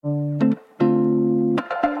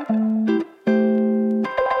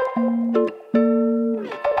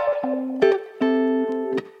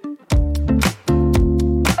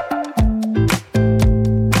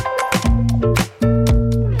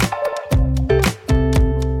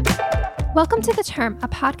Welcome to The Term, a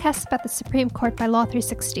podcast about the Supreme Court by Law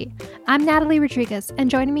 360. I'm Natalie Rodriguez, and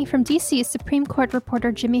joining me from D.C. is Supreme Court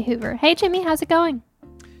reporter Jimmy Hoover. Hey, Jimmy, how's it going?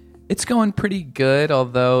 It's going pretty good,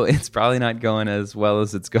 although it's probably not going as well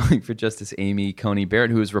as it's going for Justice Amy Coney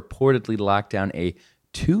Barrett, who has reportedly locked down a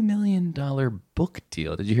 $2 million book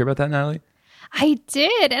deal. Did you hear about that, Natalie? I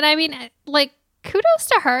did, and I mean, kudos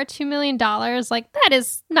to her, $2 million. That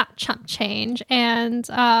is not chump change. And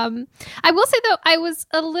I will say, though, I was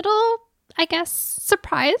a little,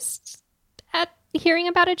 surprised at hearing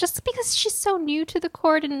about it just because she's so new to the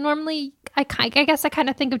court. And normally, I guess I kind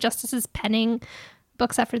of think of justices penning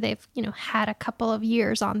books after they've, had a couple of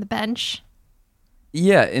years on the bench.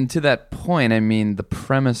 Yeah, and to that point, I mean, the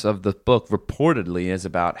premise of the book reportedly is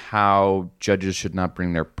about how judges should not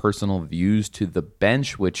bring their personal views to the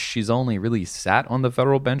bench, which she's only really sat on the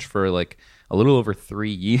federal bench for a little over 3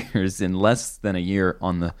 years and less than a year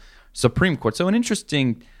on the Supreme Court. So an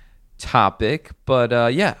interesting topic, but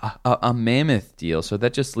a mammoth deal. So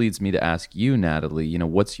that just leads me to ask you, Natalie,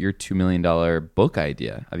 what's your $2 million book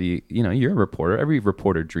idea? Have you, you're a reporter. Every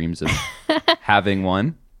reporter dreams of having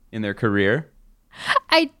one in their career.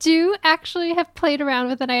 I do actually have played around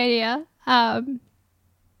with an idea. I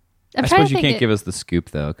suppose you can't give us the scoop,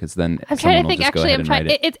 though, because then I'm someone trying to think. Will just go ahead and write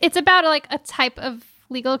it. It's about a type of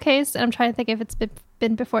legal case, and I'm trying to think if it's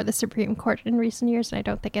been before the Supreme Court in recent years, and I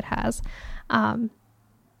don't think it has.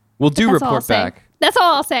 We'll do report back. That's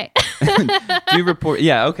all I'll say. Do report.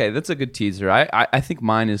 Yeah, okay, that's a good teaser. I think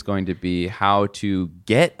mine is going to be how to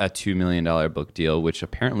get a $2 million book deal, which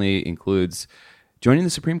apparently includes joining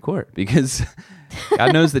the Supreme Court, because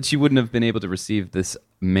God knows that she wouldn't have been able to receive this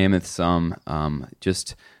mammoth sum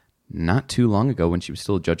just not too long ago when she was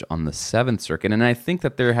still a judge on the Seventh Circuit. And I think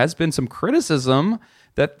that there has been some criticism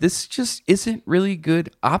that this just isn't really good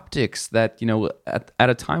optics, that, at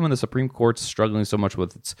a time when the Supreme Court's struggling so much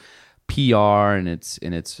with its PR and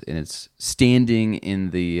its standing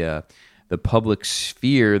in the public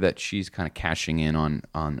sphere, that she's kind of cashing in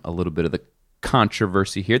on a little bit of the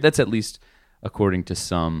controversy here. That's at least according to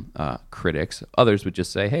some critics. Others would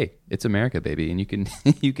just say, hey, it's America, baby, and you can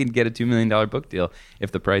you can get a $2 million book deal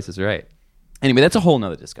if the price is right. Anyway, that's a whole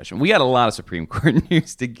nother discussion. We got a lot of Supreme Court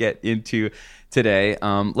news to get into today.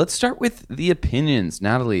 Let's start with the opinions.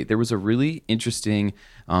 Natalie, there was a really interesting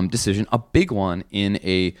decision, a big one, in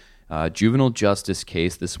a juvenile justice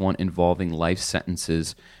case, this one involving life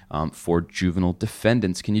sentences for juvenile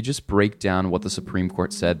defendants. Can you just break down what the Supreme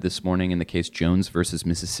Court said this morning in the case Jones versus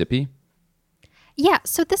Mississippi? Yeah,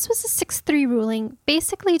 so this was a 6-3 ruling,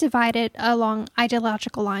 basically divided along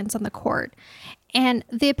ideological lines on the court. And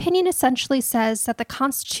the opinion essentially says that the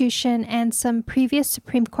Constitution and some previous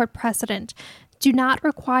Supreme Court precedent do not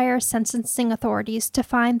require sentencing authorities to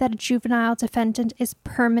find that a juvenile defendant is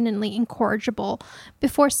permanently incorrigible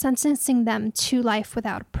before sentencing them to life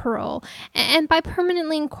without parole. And by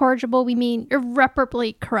permanently incorrigible, we mean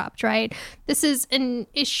irreparably corrupt, right? This is an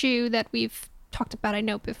issue that we've talked about, I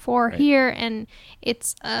know, before right here, and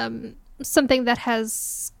it's something that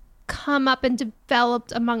has come up and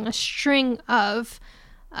developed among a string of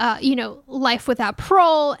life without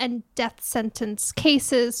parole and death sentence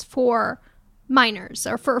cases for minors,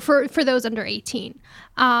 or for those under 18.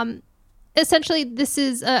 Essentially, this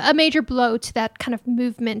is a major blow to that kind of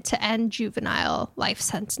movement to end juvenile life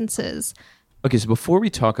sentences. Okay, so before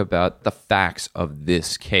we talk about the facts of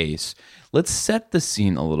this case, let's set the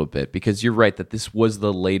scene a little bit, because you're right that this was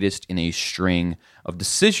the latest in a string of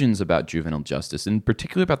decisions about juvenile justice, and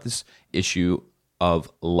particularly about this issue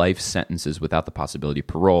of life sentences without the possibility of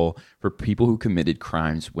parole for people who committed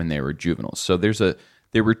crimes when they were juveniles. So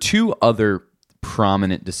there were two other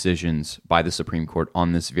prominent decisions by the Supreme Court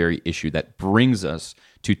on this very issue that brings us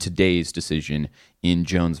to today's decision in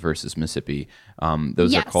Jones versus Mississippi.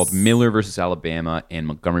 Those Yes. are called Miller versus Alabama and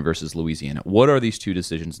Montgomery versus Louisiana. What are these two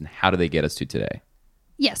decisions, and how do they get us to today?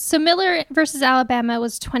 Yes, so Miller versus Alabama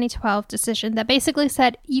was a 2012 decision that basically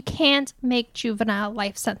said you can't make juvenile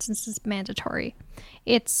life sentences mandatory.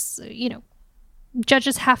 It's,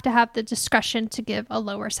 judges have to have the discretion to give a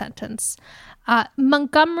lower sentence.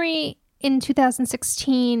 Montgomery in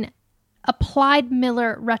 2016 applied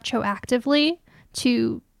Miller retroactively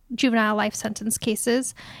to juvenile life sentence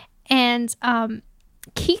cases. And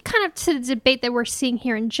key kind of to the debate that we're seeing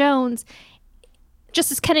here in Jones,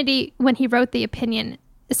 Justice Kennedy, when he wrote the opinion,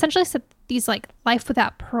 essentially said these life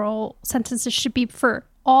without parole sentences should be for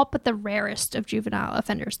all but the rarest of juvenile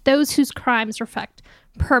offenders, those whose crimes reflect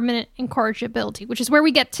permanent incorrigibility, which is where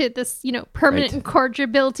we get to this, permanent Right.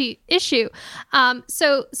 incorrigibility issue.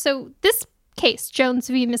 So this case, Jones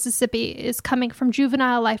v. Mississippi, is coming from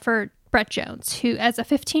juvenile lifer Brett Jones, who, as a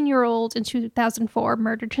 15-year-old in 2004,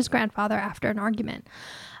 murdered his grandfather after an argument.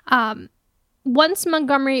 Once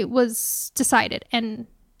Montgomery was decided and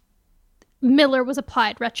Miller was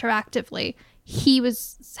applied retroactively, he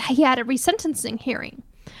had a resentencing hearing.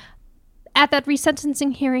 At that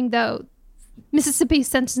resentencing hearing, though, Mississippi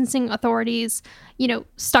sentencing authorities,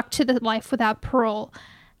 stuck to the life without parole.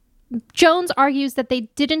 Jones argues that they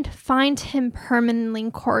didn't find him permanently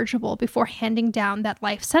incorrigible before handing down that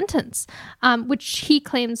life sentence, which he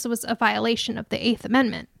claims was a violation of the Eighth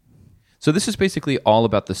Amendment. So this is basically all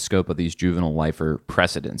about the scope of these juvenile lifer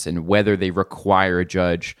precedents and whether they require a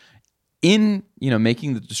judge in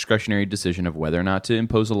making the discretionary decision of whether or not to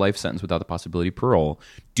impose a life sentence without the possibility of parole.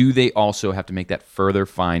 Do they also have to make that further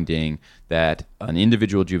finding that an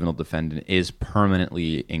individual juvenile defendant is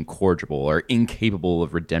permanently incorrigible or incapable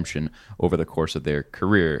of redemption over the course of their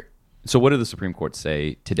career? So what did the Supreme Court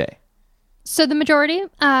say today? So the majority,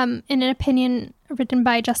 in an opinion written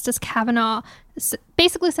by Justice Kavanaugh,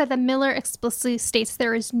 basically said that Miller explicitly states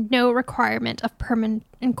there is no requirement of permanent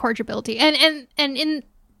incorrigibility. And in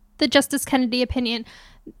the Justice Kennedy opinion,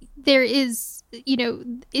 there is,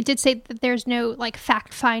 it did say that there's no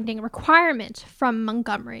fact-finding requirement from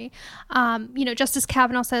Montgomery. Justice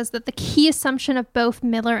Kavanaugh says that the key assumption of both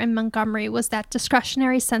Miller and Montgomery was that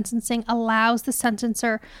discretionary sentencing allows the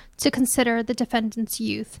sentencer to consider the defendant's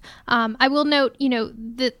youth. I will note,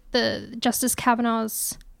 that the Justice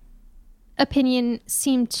Kavanaugh's opinion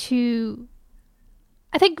seemed to,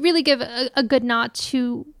 I think, really give a good nod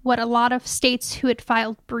to what a lot of states who had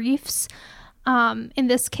filed briefs in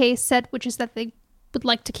this case said, which is that they would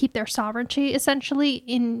like to keep their sovereignty essentially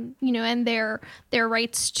in, and their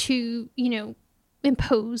rights to,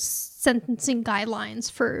 impose sentencing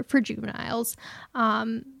guidelines for juveniles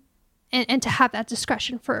and to have that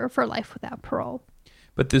discretion for life without parole.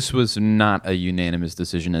 But this was not a unanimous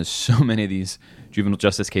decision, as so many of these juvenile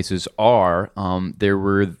justice cases are. There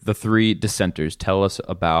were the three dissenters. Tell us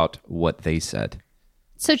about what they said.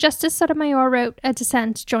 So Justice Sotomayor wrote a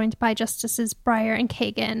dissent joined by Justices Breyer and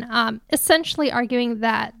Kagan, essentially arguing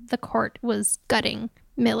that the court was gutting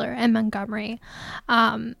Miller and Montgomery.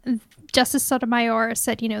 Justice Sotomayor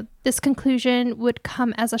said, this conclusion would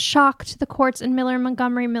come as a shock to the courts in Miller and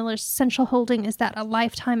Montgomery. Miller's central holding is that a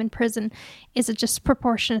lifetime in prison is a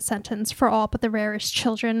disproportionate sentence for all but the rarest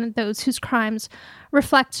children, those whose crimes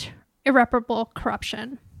reflect irreparable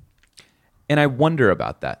corruption. And I wonder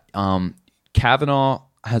about that. Kavanaugh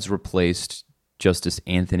has replaced Justice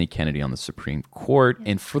Anthony Kennedy on the Supreme Court,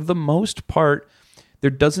 and for the most part,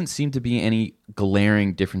 there doesn't seem to be any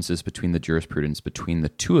glaring differences between the jurisprudence between the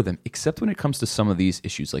two of them, except when it comes to some of these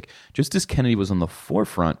issues. Like Justice Kennedy was on the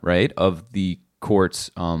forefront, right, of the court's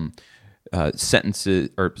the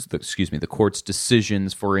court's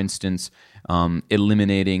decisions, for instance,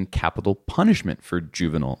 eliminating capital punishment for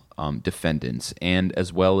juvenile defendants, and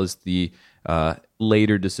as well as the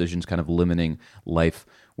later decisions kind of limiting life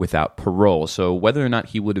without parole. So whether or not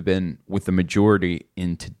he would have been with the majority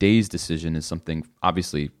in today's decision is something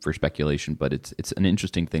obviously for speculation, but it's an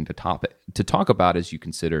interesting thing to talk about as you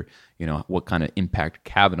consider, what kind of impact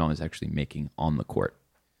Kavanaugh is actually making on the court.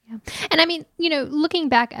 Yeah. And I mean, looking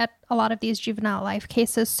back at a lot of these juvenile life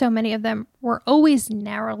cases, so many of them were always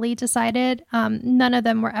narrowly decided. None of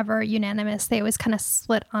them were ever unanimous. They always kind of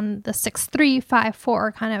split on the 6-3,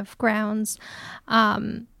 5-4 kind of grounds.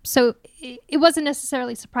 So it wasn't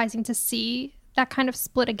necessarily surprising to see that kind of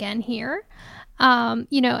split again here. And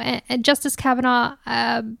Justice Kavanaugh,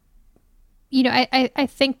 I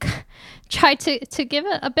think tried to give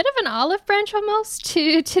a bit of an olive branch almost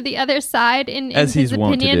to the other side in as his he's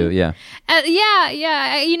wont to do, yeah.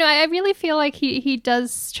 I really feel like he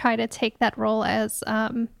does try to take that role as,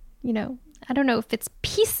 I don't know if it's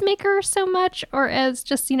peacemaker so much or as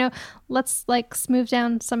just, let's smooth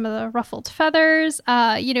down some of the ruffled feathers.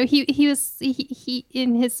 He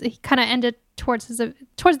kind of ended towards the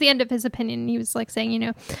end of his opinion. He was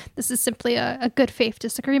saying, this is simply a good faith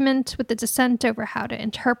disagreement with the dissent over how to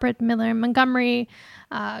interpret Miller and Montgomery.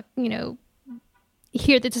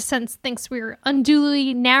 Here the dissent thinks we're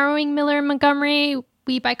unduly narrowing Miller and Montgomery.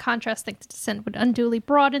 We, by contrast, think the dissent would unduly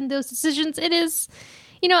broaden those decisions. It is,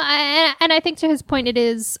 and I think to his point, it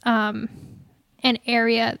is an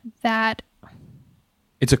area that...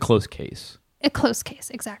 It's a close case. A close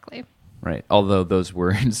case, exactly. Right. Although those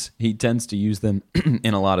words, he tends to use them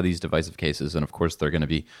in a lot of these divisive cases. And of course, they're going to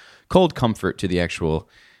be cold comfort to the actual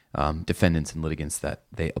defendants and litigants that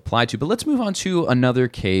they apply to. But let's move on to another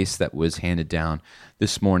case that was handed down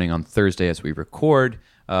this morning on Thursday as we record.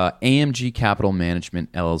 AMG Capital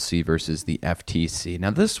Management, LLC versus the FTC.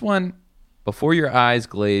 Now, this one, before your eyes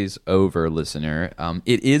glaze over, listener,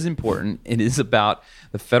 it is important. It is about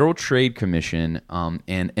the Federal Trade Commission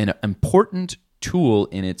and an important tool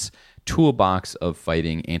in its toolbox of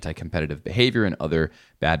fighting anti-competitive behavior and other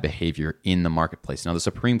bad behavior in the marketplace. Now, the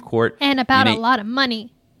Supreme Court... And about a lot of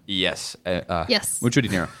money. Yes. Yes. Which would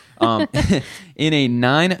you narrow? In a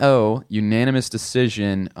 9-0 unanimous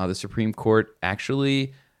decision, the Supreme Court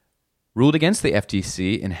actually ruled against the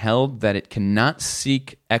FTC and held that it cannot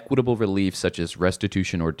seek equitable relief such as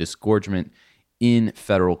restitution or disgorgement in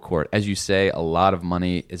federal court. As you say, a lot of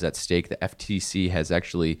money is at stake. The FTC has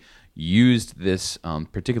actually used this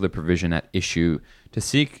particular provision at issue to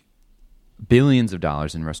seek billions of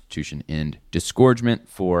dollars in restitution and disgorgement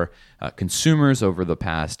for consumers over the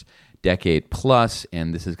past decade plus,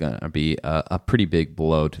 and this is going to be a pretty big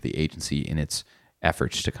blow to the agency in its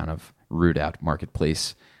efforts to kind of root out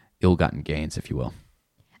marketplace ill-gotten gains, if you will.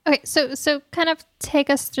 Okay, so kind of take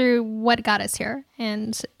us through what got us here,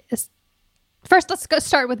 and first let's go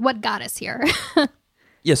start with what got us here.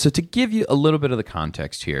 Yeah, so to give you a little bit of the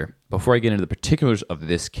context here, before I get into the particulars of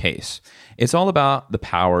this case, it's all about the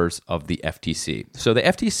powers of the FTC. So the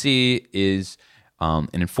FTC is an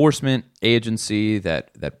enforcement agency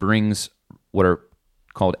that brings what are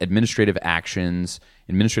called administrative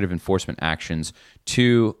enforcement actions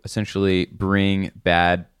to essentially bring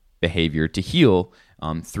bad behavior to heel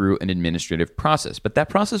through an administrative process. But that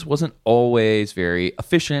process wasn't always very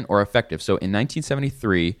efficient or effective. So in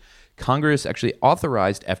 1973, Congress actually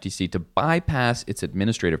authorized FTC to bypass its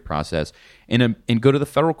administrative process and go to the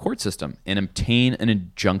federal court system and obtain an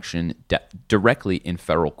injunction directly in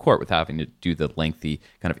federal court without having to do the lengthy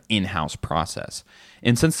kind of in-house process.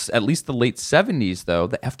 And since at least the late 70s, though,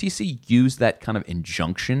 the FTC used that kind of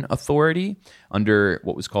injunction authority under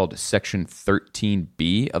what was called Section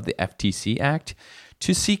 13B of the FTC Act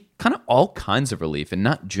to seek kind of all kinds of relief and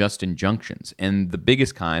not just injunctions. And the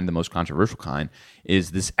biggest kind, the most controversial kind, is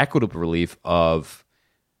this equitable relief of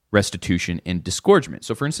restitution and disgorgement.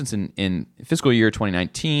 So for instance, in fiscal year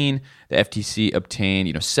 2019, the FTC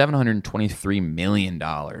obtained $723 million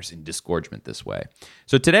in disgorgement this way.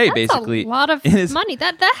 So today, That's basically... a lot of money.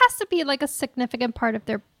 That has to be like a significant part of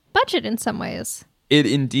their budget in some ways. It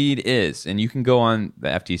indeed is. And you can go on the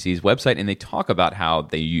FTC's website and they talk about how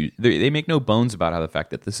they make no bones about how the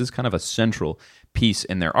fact that this is kind of a central piece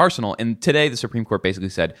in their arsenal. And today the Supreme Court basically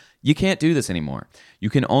said, you can't do this anymore. You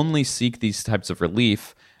can only seek these types of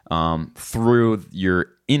relief through your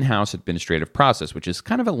in-house administrative process, which is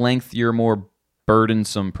kind of a lengthier, more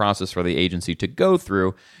burdensome process for the agency to go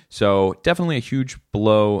through. So definitely a huge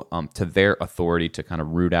blow to their authority to kind of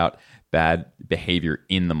root out bad behavior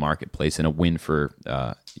in the marketplace, and a win for,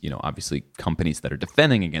 obviously companies that are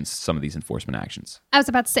defending against some of these enforcement actions. I was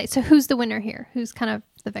about to say, so who's the winner here? Who's kind of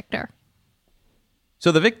the victor?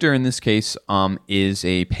 So the victor in this case is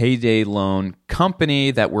a payday loan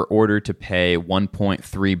company that were ordered to pay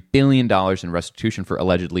 $1.3 billion in restitution for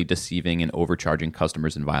allegedly deceiving and overcharging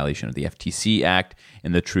customers in violation of the FTC Act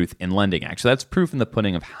and the Truth in Lending Act. So that's proof in the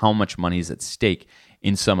pudding of how much money is at stake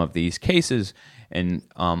in some of these cases. And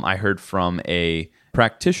I heard from a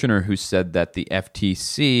practitioner who said that the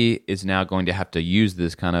FTC is now going to have to use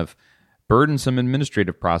this kind of burdensome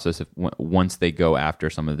administrative process once they go after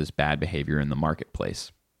some of this bad behavior in the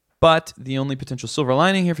marketplace. But the only potential silver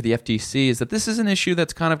lining here for the FTC is that this is an issue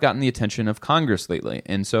that's kind of gotten the attention of Congress lately.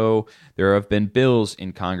 And so there have been bills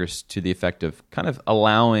in Congress to the effect of kind of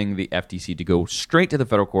allowing the FTC to go straight to the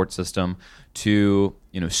federal court system to,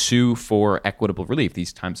 sue for equitable relief,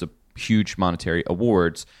 these types of huge monetary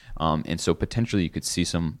awards. And so potentially you could see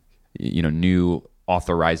some, new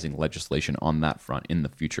authorizing legislation on that front in the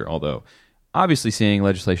future. Although obviously seeing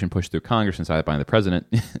legislation pushed through Congress and signed by the president,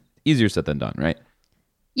 easier said than done, right?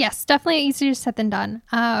 Yes, definitely easier said than done.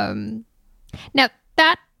 Now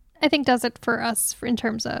that I think does it for us in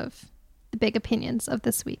terms of the big opinions of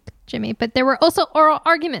this week, Jimmy. But there were also oral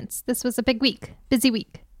arguments. This was a big week, busy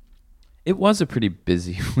week. It was a pretty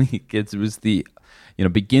busy week. It was the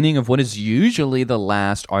beginning of what is usually the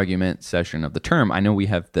last argument session of the term. I know we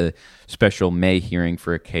have the special May hearing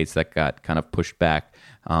for a case that got kind of pushed back,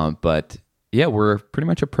 but yeah, we're pretty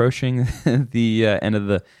much approaching the end of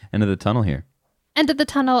the tunnel here. End of the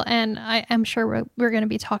tunnel, and I'm sure we're going to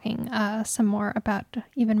be talking some more about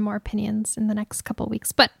even more opinions in the next couple of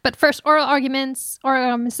weeks. But first, oral arguments.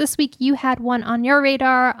 This week you had one on your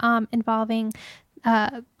radar involving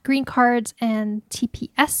green cards and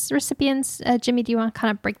TPS recipients. Jimmy, do you want to kind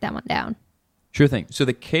of break that one down? Sure thing. So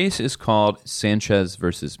the case is called Sanchez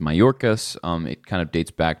versus Mayorkas. It kind of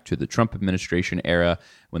dates back to the Trump administration era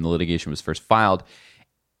when the litigation was first filed.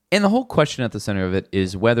 And the whole question at the center of it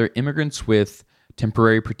is whether immigrants with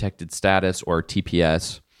temporary protected status, or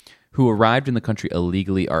TPS, who arrived in the country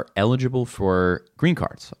illegally are eligible for green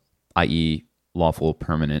cards, i.e. lawful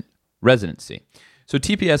permanent residency. So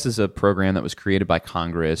TPS is a program that was created by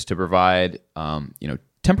Congress to provide,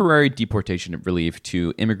 temporary deportation relief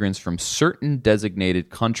to immigrants from certain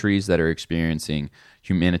designated countries that are experiencing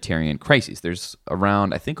humanitarian crises. There's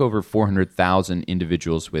around, I think, over 400,000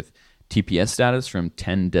 individuals with TPS status from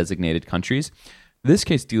 10 designated countries. This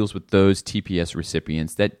case deals with those TPS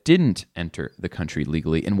recipients that didn't enter the country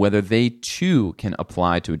legally and whether they too can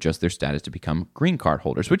apply to adjust their status to become green card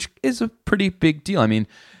holders, which is a pretty big deal. I mean,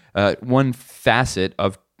 one facet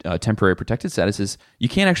of temporary protected status is you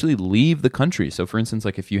can't actually leave the country. So for instance,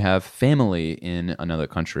 like if you have family in another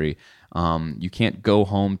country, you can't go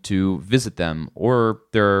home to visit them, or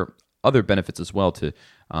there are other benefits as well to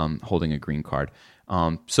holding a green card.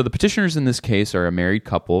 So the petitioners in this case are a married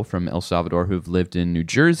couple from El Salvador who've lived in New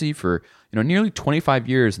Jersey for nearly 25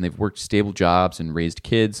 years, and they've worked stable jobs and raised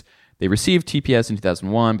kids. They received TPS in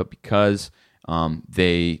 2001, but because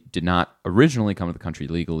they did not originally come to the country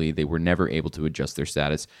legally, they were never able to adjust their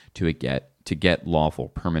status to get lawful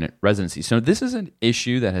permanent residency. So this is an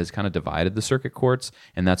issue that has kind of divided the circuit courts,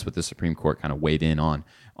 and that's what the Supreme Court kind of weighed in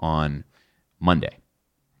on Monday.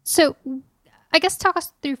 So I guess talk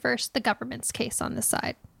us through first the government's case on this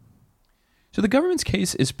side. So the government's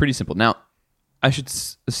case is pretty simple. Now, I should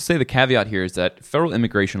say the caveat here is that federal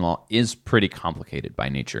immigration law is pretty complicated by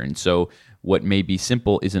nature. And so what may be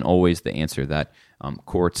simple isn't always the answer that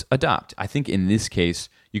courts adopt. I think in this case,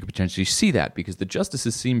 you could potentially see that because the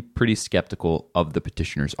justices seem pretty skeptical of the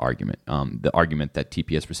petitioner's argument, the argument that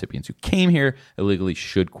TPS recipients who came here illegally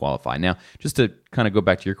should qualify. Now, just to kind of go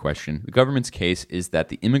back to your question, the government's case is that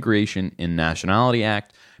the Immigration and Nationality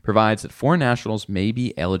Act provides that foreign nationals may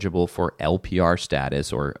be eligible for LPR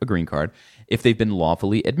status or a green card if they've been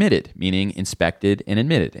lawfully admitted, meaning inspected and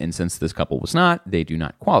admitted. And since this couple was not, they do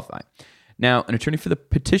not qualify. Now, an attorney for the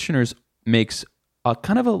petitioners makes a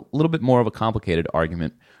kind of a little bit more of a complicated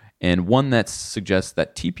argument, and one that suggests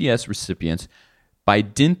that TPS recipients, by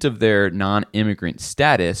dint of their non-immigrant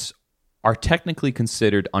status, are technically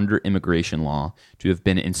considered under immigration law to have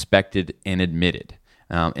been inspected and admitted.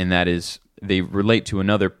 And that is, they relate to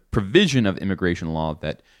another provision of immigration law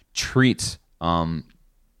that treats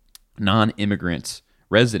non-immigrant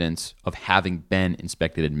residents of having been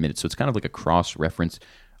inspected and admitted. So it's kind of like a cross-reference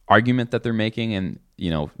argument that they're making, and you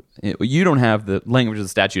don't have the language of the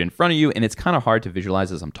statute in front of you, and it's kind of hard to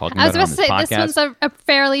visualize as I'm talking about it on this podcast. I was going to say, this one's a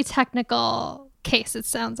fairly technical case, it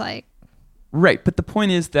sounds like. Right, but the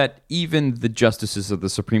point is that even the justices of the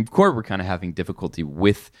Supreme Court were kind of having difficulty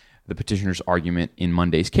with the petitioner's argument in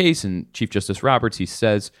Monday's case, and Chief Justice Roberts, he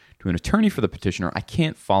says to an attorney for the petitioner, I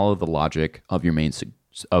can't follow the logic of your main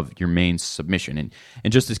submission.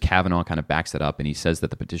 And Justice Kavanaugh kind of backs that up, and he says that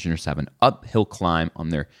the petitioners have an uphill climb on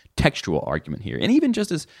their textual argument here. And even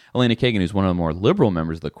Justice Elena Kagan, who's one of the more liberal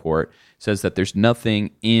members of the court, says that there's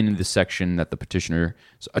nothing in the section that the petitioner's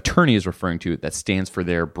attorney is referring to that stands for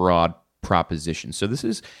their broad proposition. So this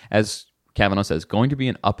is, as Kavanaugh says, going to be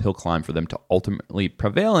an uphill climb for them to ultimately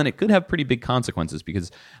prevail, and it could have pretty big consequences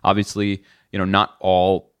because obviously, not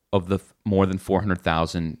all of the more than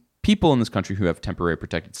 400,000 people in this country who have temporary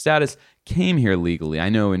protected status came here legally. I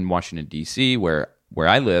know in Washington, D.C., where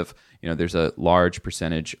I live, there's a large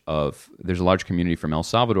community from El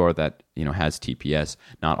Salvador that, has TPS,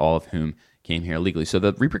 not all of whom came here legally. So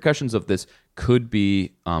the repercussions of this could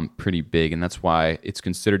be pretty big, and that's why it's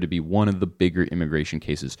considered to be one of the bigger immigration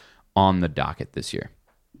cases on the docket this year.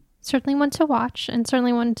 Certainly one to watch, and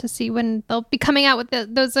certainly one to see when they'll be coming out with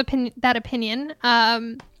that opinion.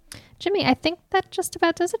 Jimmy, I think that just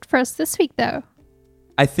about does it for us this week, though.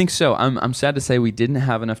 I think so. I'm sad to say we didn't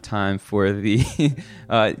have enough time for the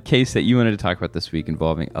case that you wanted to talk about this week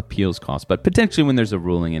involving appeals costs, but potentially when there's a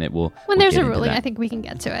ruling in it, when there's a ruling, I think we can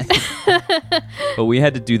get to it. But we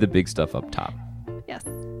had to do the big stuff up top. Yes.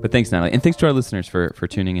 But thanks, Natalie, and thanks to our listeners for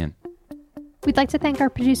tuning in. We'd like to thank our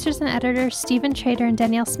producers and editors, Stephen Trader and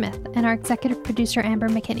Danielle Smith, and our executive producer, Amber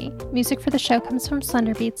McKinney. Music for the show comes from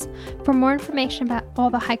Slender Beats. For more information about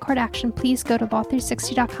all the high court action, please go to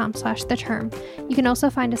law360.com/the term. You can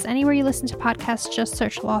also find us anywhere you listen to podcasts. Just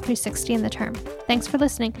search Law 360 in the term. Thanks for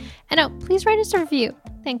listening. And please write us a review.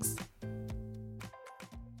 Thanks.